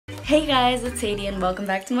Hey guys, it's Heidy and welcome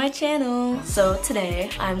back to my channel. So today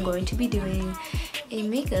I'm going to be doing a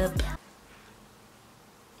makeup,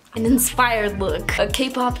 an inspired look, a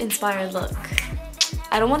K-pop inspired look.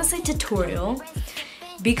 I don't want to say tutorial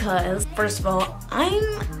because first of all, I'm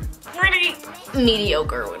pretty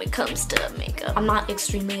mediocre when it comes to makeup. I'm not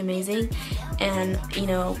extremely amazing, and you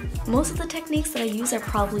know, most of the techniques that I use are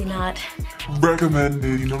probably not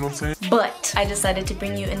recommended, you know what I'm saying? But I decided to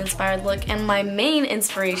bring you an inspired look, and my main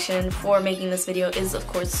inspiration for making this video is of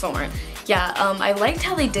course Sorn. Yeah, I liked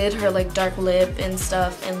how they did her like dark lip and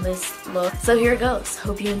stuff in this look. So here it goes.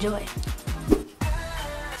 Hope you enjoy.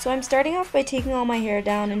 So I'm starting off by taking all my hair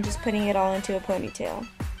down and just putting it all into a ponytail.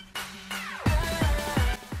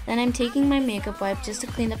 Then I'm taking my makeup wipe just to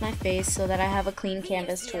clean up my face so that I have a clean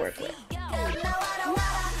canvas to work with.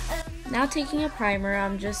 Now taking a primer,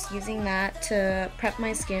 I'm just using that to prep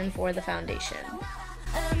my skin for the foundation.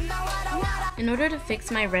 In order to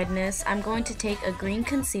fix my redness, I'm going to take a green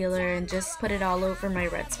concealer and just put it all over my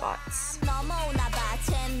red spots.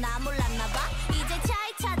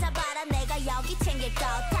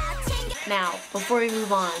 Now, before we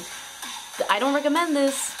move on, I don't recommend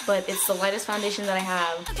this, but it's the lightest foundation that I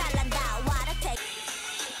have.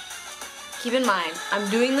 Keep in mind, I'm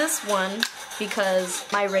doing this one because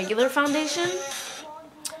my regular foundation,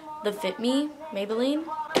 the Fit Me Maybelline,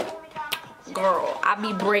 girl, I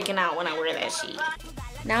be breaking out when I wear that shit.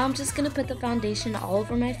 Now I'm just gonna put the foundation all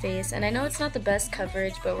over my face, and I know it's not the best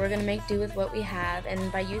coverage, but we're gonna make do with what we have,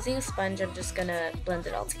 and by using a sponge, I'm just gonna blend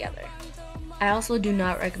it all together. I also do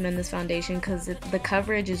not recommend this foundation because the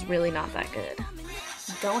coverage is really not that good.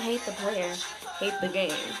 Don't hate the player, hate the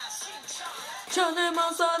game.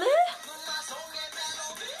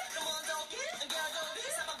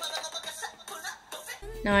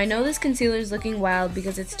 Now I know this concealer is looking wild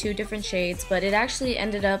because it's two different shades, but it actually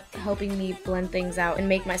ended up helping me blend things out and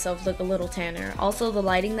make myself look a little tanner. Also, the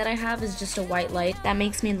lighting that I have is just a white light that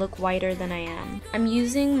makes me look whiter than I am. I'm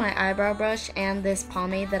using my eyebrow brush and this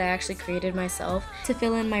pomade that I actually created myself to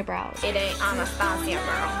fill in my brows. It ain't Anastasia,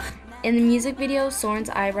 girl. In the music video,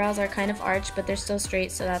 Sorn's eyebrows are kind of arched, but they're still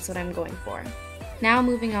straight, so that's what I'm going for. Now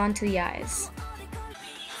moving on to the eyes.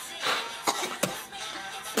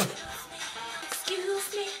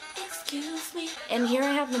 And here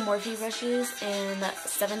I have the Morphe brushes in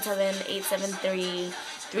 77, 873,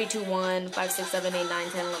 321, 567, 8, 9,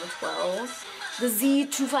 10, 11, 12. The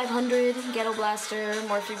Z2500 Ghetto Blaster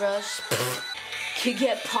Morphe brush. Could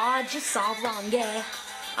get pod, just solve wrong, yeah.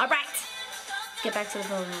 Alright, get back to the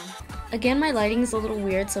program. Again, my lighting is a little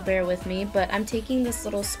weird, so bear with me, but I'm taking this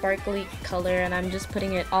little sparkly color and I'm just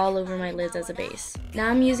putting it all over my lids as a base. Now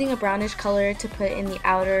I'm using a brownish color to put in the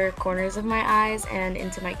outer corners of my eyes and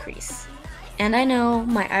into my crease. And I know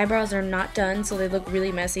my eyebrows are not done, so they look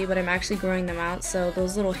really messy, but I'm actually growing them out, so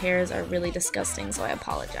those little hairs are really disgusting, so I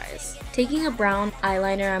apologize. Taking a brown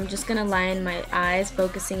eyeliner, I'm just gonna line my eyes,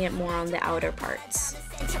 focusing it more on the outer parts.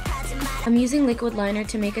 I'm using liquid liner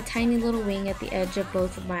to make a tiny little wing at the edge of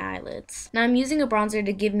both of my eyelids. Now I'm using a bronzer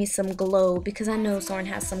to give me some glow, because I know Sorn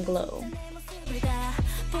has some glow.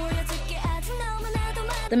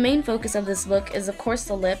 The main focus of this look is of course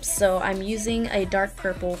the lips, so I'm using a dark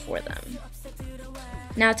purple for them.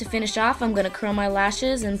 Now to finish off, I'm going to curl my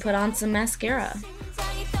lashes and put on some mascara.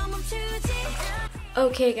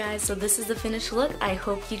 Okay guys, so this is the finished look. I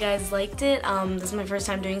hope you guys liked it. This is my first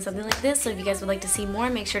time doing something like this, so if you guys would like to see more,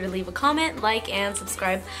 make sure to leave a comment, like, and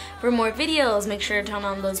subscribe for more videos. Make sure to turn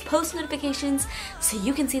on those post notifications so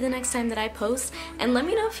you can see the next time that I post. And let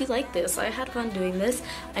me know if you like this. I had fun doing this.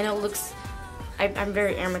 I know it looks... I'm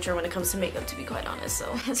very amateur when it comes to makeup, to be quite honest,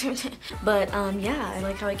 so but yeah, I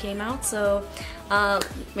like how it came out, so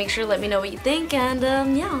make sure to let me know what you think, and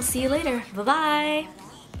yeah, I'll see you later. Bye bye.